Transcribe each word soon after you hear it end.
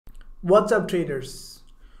What's up, traders?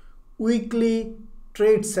 Weekly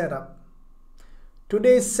trade setup.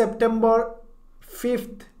 Today is September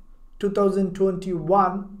 5th,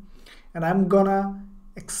 2021, and I'm gonna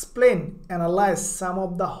analyze some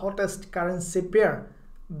of the hottest currency pair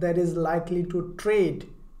that is likely to trade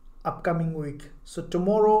upcoming week. So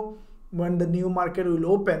tomorrow, when the new market will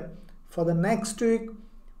open for the next week,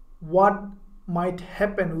 what might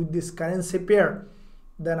happen with this currency pair,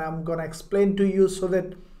 then I'm gonna explain to you so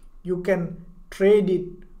that you can trade it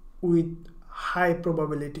with high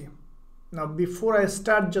probability. Now, before I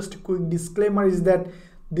start, just a quick disclaimer is that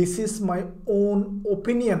this is my own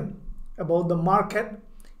opinion about the market.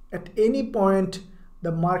 At any point,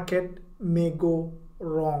 the market may go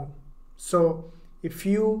wrong. So if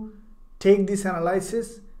you take this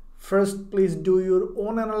analysis, first please do your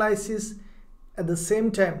own analysis. At the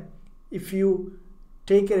same time, if you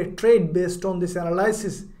take a trade based on this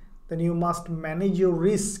analysis, then you must manage your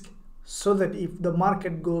risk so that if the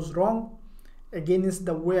market goes wrong against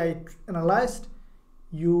the way I analyzed,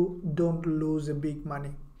 you don't lose a big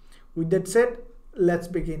money. With that said, let's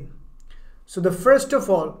begin. So the first of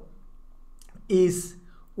all is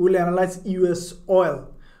we'll analyze US oil.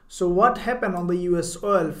 So what happened on the US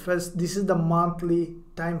oil? First, this is the monthly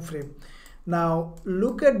time frame. Now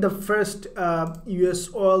look at the first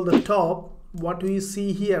US oil, the top. What we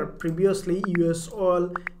see here, previously US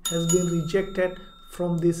oil has been rejected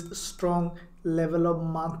from this strong level of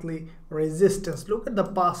monthly resistance. Look at the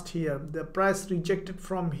past here. The price rejected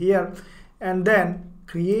from here and then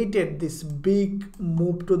created this big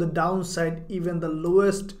move to the downside, even the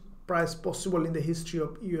lowest price possible in the history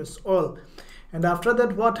of US oil. And after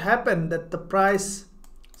that, what happened? That the price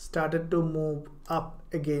started to move up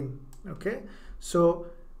again. Okay, so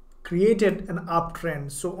created an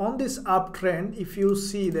uptrend. So on this uptrend, if you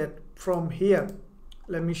see that from here,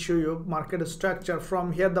 let me show you market structure.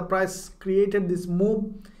 From here, the price created this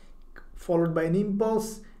move followed by an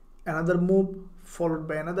impulse, another move followed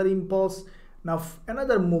by another impulse, now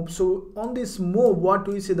another move. So on this move, what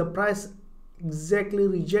we see, the price exactly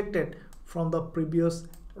rejected from the previous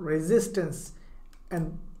resistance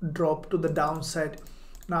and dropped to the downside.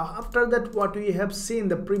 Now after that, what we have seen,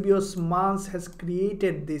 the previous months has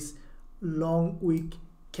created this long wick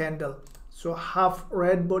candle. So half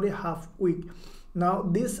red body, half wick. Now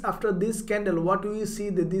this, after this candle, what we see,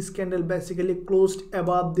 that this candle basically closed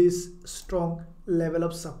above this strong level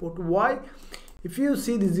of support. Why? If you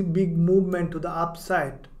see this big movement to the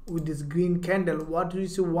upside with this green candle, what we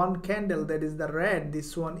see, one candle that is the red,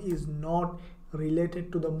 this one is not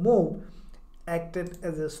related to the move, acted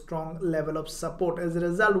as a strong level of support. As a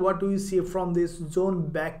result, what we see from this zone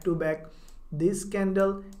back to back, this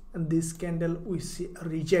candle and this candle, we see a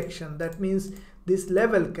rejection. That means this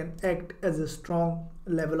level can act as a strong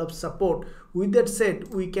level of support. With that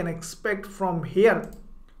said, we can expect from here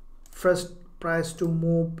first price to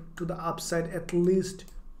move to the upside at least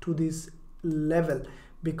to this level,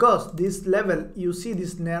 because this level, you see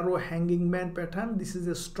this narrow hanging man pattern, this is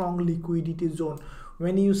a strong liquidity zone.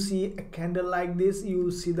 When you see a candle like this, you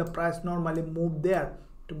will see the price normally move there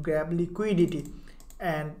to grab liquidity,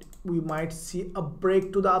 and we might see a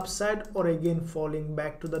break to the upside or again falling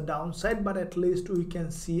back to the downside, but at least we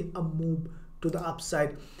can see a move to the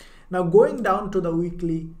upside. Now going down to the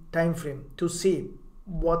weekly time frame to see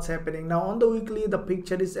what's happening. Now on the weekly, the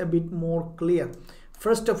picture is a bit more clear.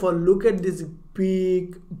 First of all, look at this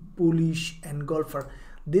big bullish engulfer.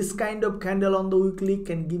 This kind of candle on the weekly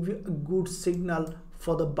can give you a good signal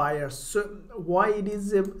for the buyers. So why it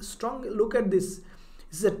is a strong? Look at this.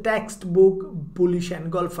 This is a textbook bullish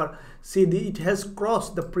engulfer. See, it has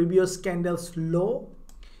crossed the previous candle's low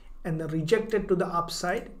and then rejected to the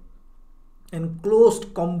upside and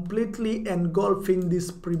closed, completely engulfing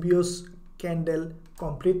this previous candle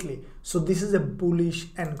completely. So this is a bullish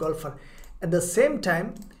engulfer. At the same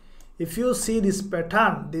time, if you see this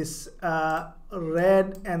pattern, this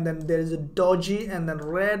red and then there is a doji and then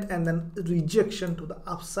red and then rejection to the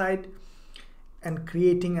upside and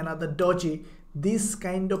creating another doji, this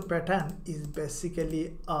kind of pattern is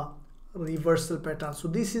basically a reversal pattern. So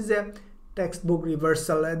this is a textbook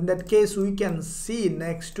reversal. In that case, we can see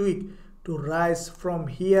next week to rise from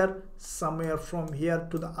here, somewhere from here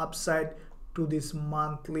to the upside to this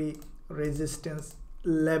monthly resistance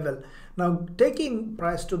level. Now taking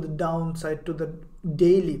price to the downside to the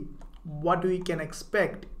daily, what we can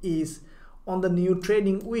expect is on the new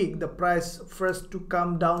trading week, the price first to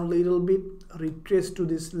come down a little bit, retrace to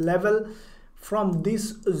this level. From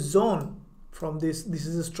this zone, from this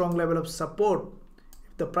is a strong level of support.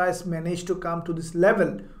 If the price managed to come to this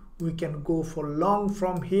level, we can go for long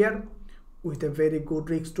from here. with a very good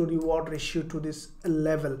risk to reward ratio to this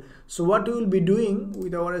level. So what we will be doing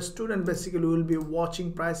with our student, basically we will be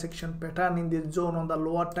watching price action pattern in this zone on the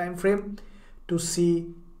lower time frame to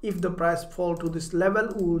see if the price fall to this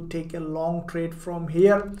level. We will take a long trade from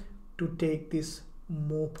here to take this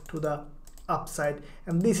move to the upside,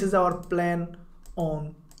 and this is our plan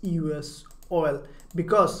on US oil,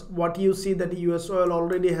 because what you see that US oil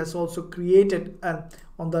already has also created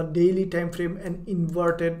on the daily time frame an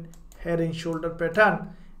inverted head and shoulder pattern,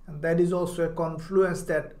 and that is also a confluence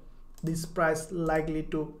that this price likely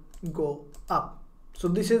to go up. So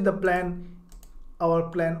this is the plan, our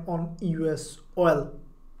plan on US oil.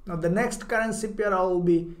 Now the next currency pair I will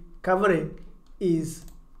be covering is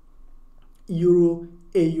Euro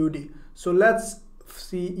AUD. So let's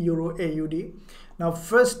see Euro AUD. Now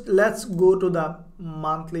first let's go to the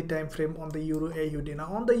monthly time frame on the Euro AUD. Now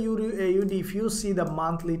on the Euro AUD, if you see the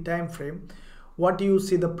monthly time frame, what you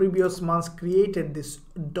see, the previous months created this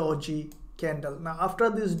doji candle. Now after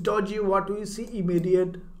this doji, what we see,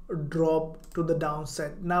 immediate drop to the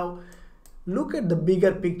downside. Now look at the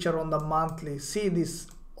bigger picture on the monthly. See this,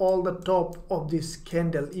 all the top of this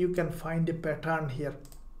candle, you can find a pattern here.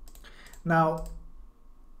 Now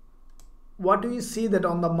what we see that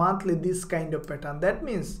on the monthly, this kind of pattern, that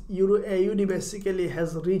means Euro AUD basically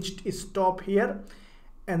has reached its top here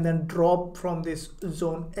and then drop from this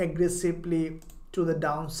zone aggressively to the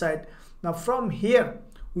downside. Now from here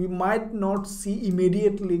we might not see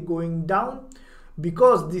immediately going down,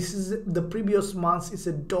 because this is the previous month is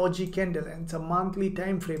a doji candle and it's a monthly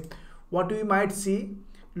time frame. What we might see,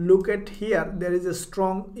 look at here, there is a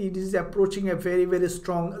strong, it is approaching a very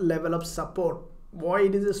strong level of support. Why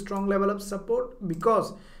it is a strong level of support?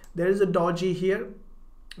 Because there is a doji here,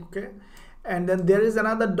 okay, and then there is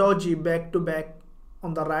another doji back to back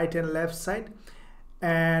on the right and left side,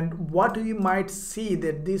 and what we might see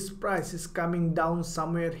that this price is coming down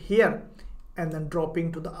somewhere here and then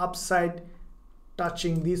dropping to the upside,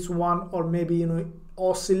 touching this one, or maybe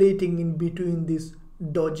oscillating in between this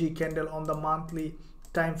doji candle on the monthly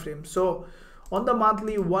time frame. So on the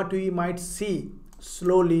monthly, what we might see,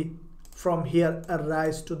 slowly from here a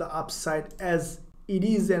rise to the upside, as it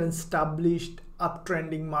is an established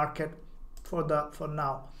uptrending market for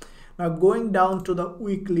now. Now going down to the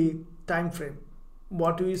weekly time frame,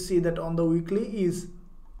 what we see that on the weekly is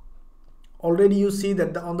already, you see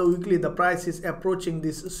that on the weekly the price is approaching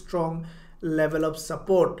this strong level of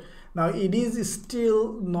support. Now it is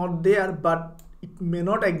still not there, but it may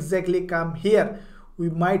not exactly come here. We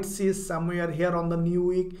might see somewhere here on the new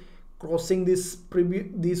week crossing this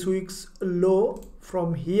week's low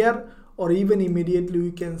from here, or even immediately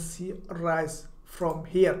we can see a rise from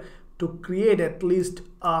here to create at least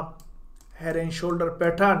a head and shoulder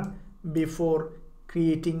pattern before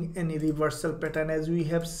creating any reversal pattern. As we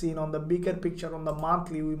have seen on the bigger picture on the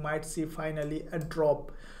monthly, we might see finally a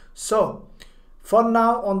drop. So for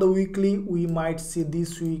now on the weekly, we might see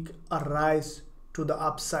this week a rise to the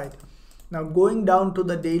upside. Now going down to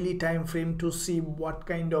the daily time frame to see what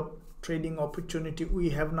kind of trading opportunity we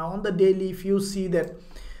have. Now on the daily, if you see that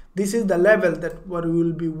this is the level that where we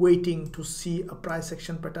will be waiting to see a price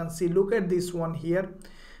action pattern. See, look at this one here.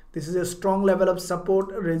 This is a strong level of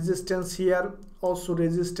support, resistance here, also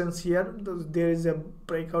resistance here. There is a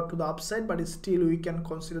breakout to the upside, but still we can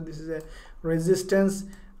consider this is a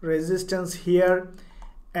resistance here,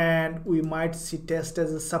 and we might see test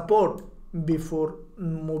as a support before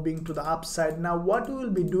moving to the upside. Now what we will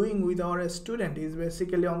be doing with our student is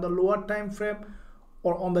basically on the lower time frame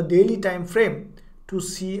or on the daily time frame to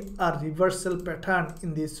see a reversal pattern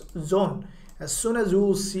in this zone. As soon as we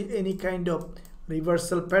will see any kind of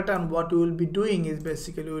reversal pattern, what we will be doing is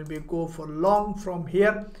basically we will be go for long from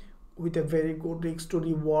here with a very good risk to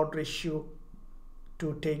reward ratio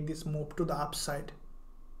to take this move to the upside.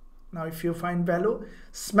 Now if you find value,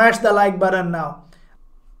 smash the like button now.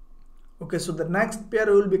 Okay, so the next pair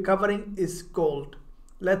we will be covering is gold.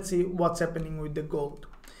 Let's see what's happening with the gold.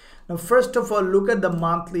 Now first of all, look at the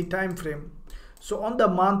monthly time frame. So on the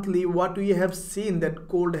monthly, what we have seen that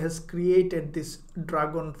gold has created this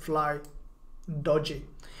dragonfly doji.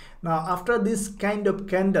 Now after this kind of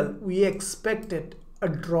candle, we expected a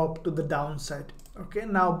drop to the downside. Okay,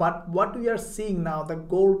 now but what we are seeing now, the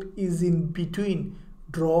gold is in between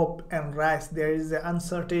drop and rise. There is an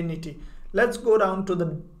uncertainty. Let's go down to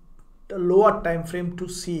the lower time frame to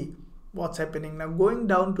see what's happening. Now going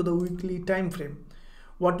down to the weekly time frame,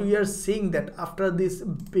 what we are seeing that after this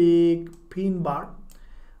big pin bar,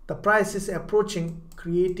 the price is approaching,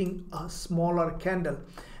 creating a smaller candle.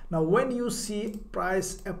 Now when you see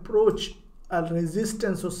price approach a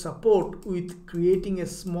resistance or support with creating a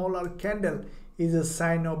smaller candle, is a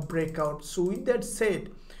sign of breakout. So with that said,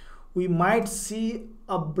 we might see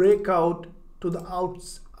a breakout to the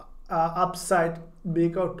upside,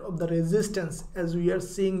 breakout of the resistance, as we are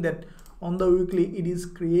seeing that on the weekly it is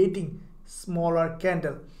creating smaller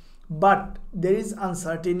candle, but there is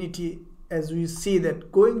uncertainty as we see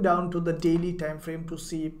that. Going down to the daily time frame to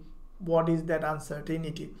see what is that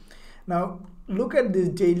uncertainty. Now look at this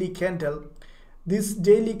daily candle. This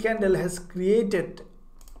daily candle has created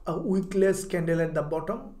a wickless candle at the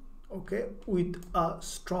bottom, okay, with a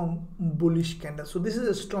strong bullish candle. So this is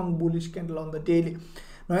a strong bullish candle on the daily.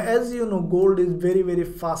 Now as you know, gold is very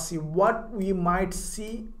fussy. What we might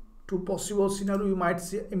see, two possible scenario, we might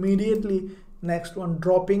see immediately next one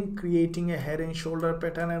dropping, creating a head and shoulder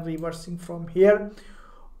pattern and reversing from here,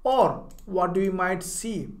 or what we might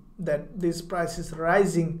see that this price is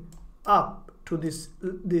rising up to this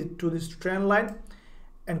trend line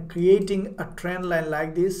and creating a trend line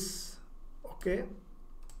like this, okay,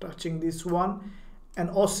 touching this one and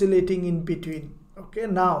oscillating in between. Okay,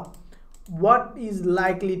 now what is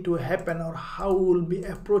likely to happen or how we will be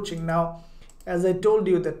approaching? Now as I told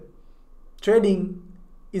you that trading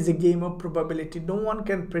is a game of probability. No one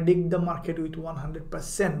can predict the market with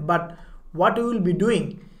 100%, but what we will be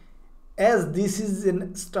doing, as this is an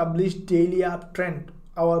established daily uptrend,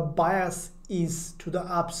 our bias is to the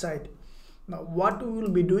upside. Now what we will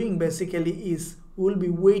be doing basically is we will be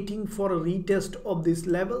waiting for a retest of this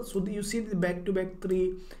level. So you see the back-to-back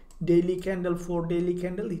 3 daily candle, 4 daily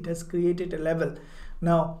candle, it has created a level.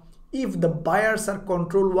 Now if the buyers are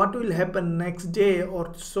controlled, what will happen next day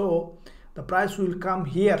or so, the price will come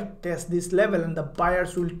here, test this level, and the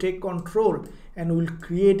buyers will take control and will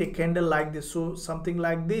create a candle like this. So something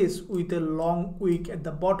like this with a long wick at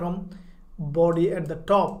the bottom, body at the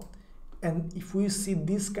top. And if we see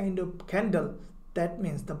this kind of candle, that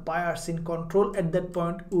means the buyers in control. At that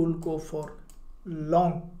point we will go for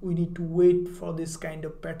long. We need to wait for this kind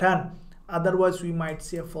of pattern, otherwise we might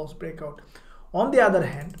see a false breakout. On the other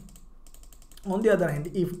hand,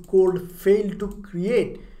 if gold failed to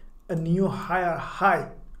create a new higher high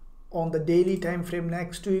on the daily time frame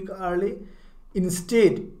next week early,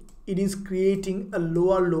 instead it is creating a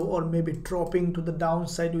lower low or maybe dropping to the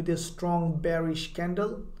downside with a strong bearish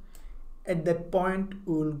candle, at that point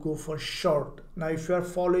we will go for short. Now if you are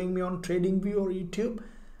following me on TradingView or YouTube,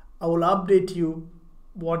 I will update you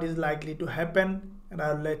what is likely to happen and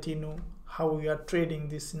I'll let you know how we are trading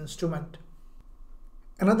this instrument.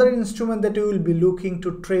 Another instrument that we will be looking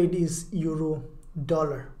to trade is euro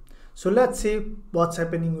dollar. So let's see what's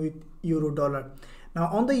happening with euro dollar. Now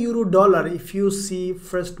on the euro dollar, if you see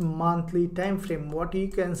first monthly time frame, what you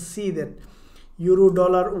can see that euro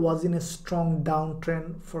dollar was in a strong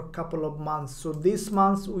downtrend for a couple of months. So this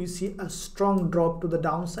month we see a strong drop to the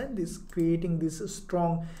downside, this creating this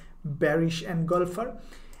strong bearish engulfer.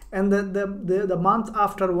 And the month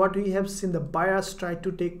after, what we have seen, the buyers tried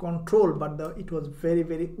to take control, but it was very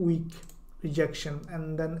weak rejection,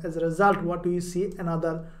 and then as a result what we see,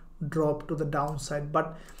 another drop to the downside.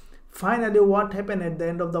 But finally what happened at the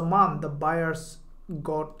end of the month, the buyers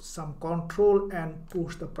got some control and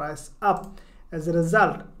pushed the price up. As a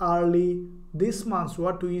result, early this month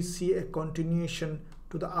what we see, a continuation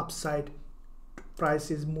to the upside,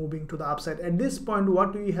 price is moving to the upside. At this point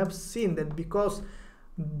what we have seen, that because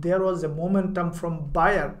there was a momentum from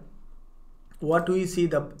buyer, what we see,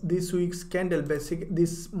 this week's candle,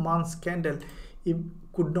 this month's candle, it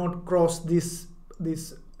could not cross this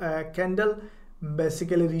candle,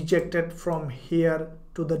 basically rejected from here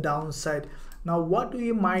to the downside. Now what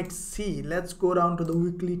we might see, let's go down to the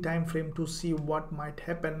weekly time frame to see what might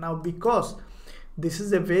happen. Now because this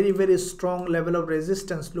is a very strong level of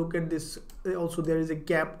resistance, look at this, also there is a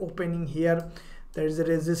gap opening here, there is a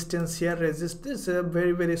resistance here, resistance, a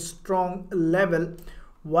very strong level.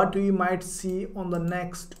 What we might see on the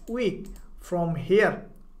next week, from here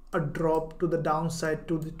a drop to the downside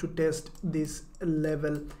to test this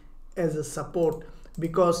level as a support,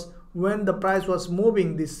 because when the price was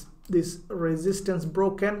moving, this resistance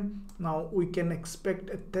broken. Now we can expect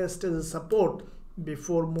a test as a support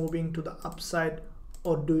before moving to the upside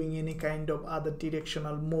or doing any kind of other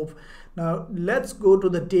directional move. Now let's go to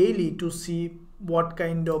the daily to see what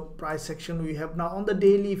kind of price action we have. Now on the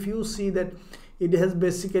daily, if you see that it has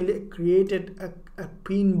basically created a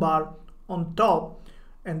pin bar on top,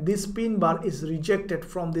 and this pin bar is rejected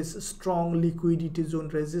from this strong liquidity zone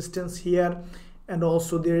resistance here, and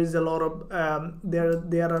also there is a lot of there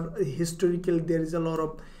is a lot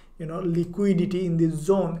of liquidity in this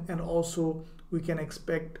zone, and also we can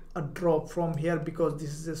expect a drop from here because this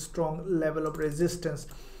is a strong level of resistance.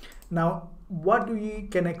 Now what we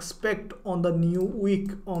can expect on the new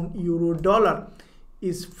week on euro dollar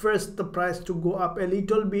is first the price to go up a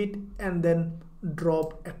little bit and then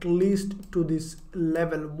drop at least to this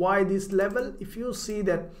level. Why this level? If you see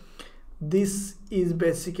that this is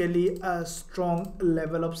basically a strong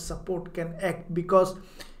level of support can act, because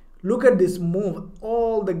look at this move,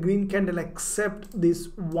 all the green candle except this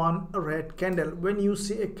one red candle. When you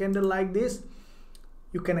see a candle like this,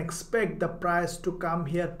 you can expect the price to come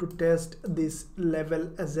here to test this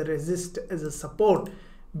level as a resist, as a support,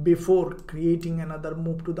 before creating another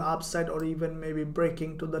move to the upside or even maybe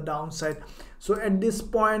breaking to the downside. So at this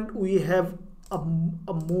point we have a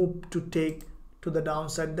move to take to the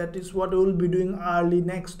downside. That is what we will be doing early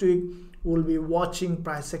next week. We will be watching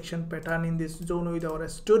price action pattern in this zone with our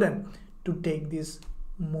student to take this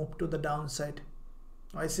move to the downside.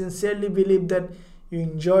 I sincerely believe that you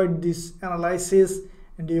enjoyed this analysis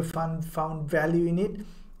and you found value in it.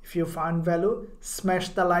 If you found value, smash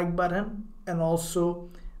the like button and also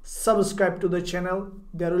subscribe to the channel.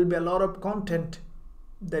 There will be a lot of content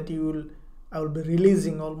that I will be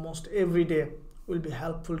releasing almost every day, will be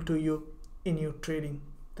helpful to you in your trading.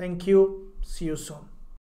 Thank you. See you soon.